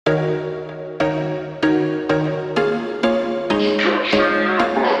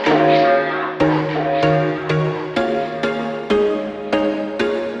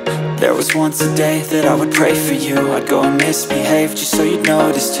was once a day that I would pray for you. I'd go and misbehave just so you'd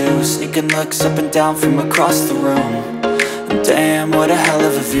notice too. Sneaking looks up and down from across the room. And damn, what a hell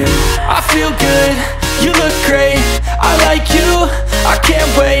of a view. I feel good, you look great, I like you, I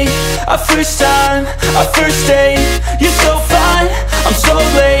can't wait. A first time, a first date, you're so fine, I'm so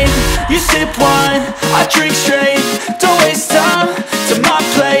late. You sip wine, I drink straight, don't waste time to my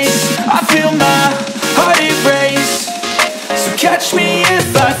place. I feel my heart erase, so catch me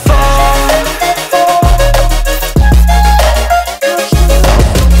if I fall.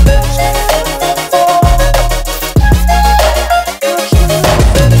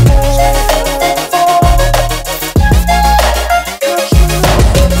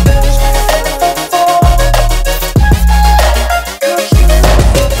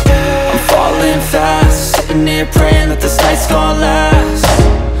 Praying that this night's gonna last.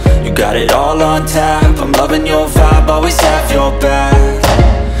 You got it all on tap, I'm loving your vibe, always have your back.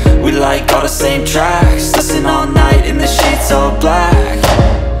 We like all the same tracks, listen all night in the sheets all black.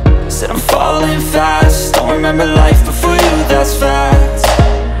 Said I'm falling fast, don't remember life before you, that's fact.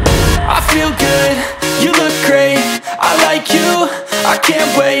 I feel good, you look great, I like you, I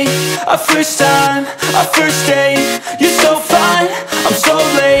can't wait. A first time, a first date, you're so fine, I'm so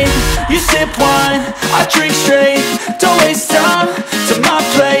late. You sip wine, I drink straight, don't waste time to my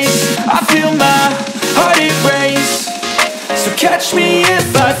place. I feel my heart erase, so catch me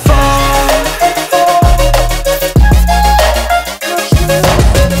if I fall.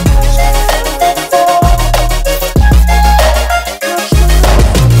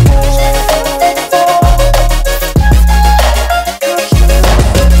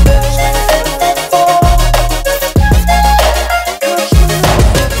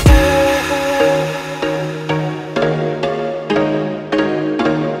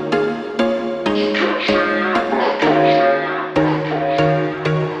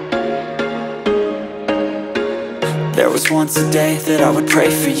 There was once a day that I would pray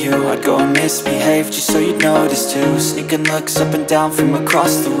for you. I'd go and misbehave just so you'd notice too. Sneaking looks up and down from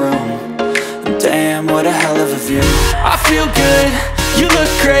across the room. And damn, what a hell of a view. I feel good, you look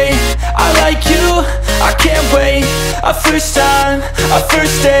great, I like you, I can't wait. A first time, a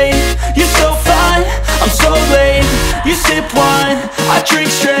first date, you're so fine, I'm so late. You sip wine, I drink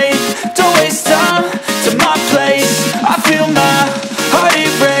straight, don't waste time to my place. I feel my heart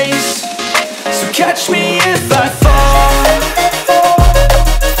erase, so catch me if I fall.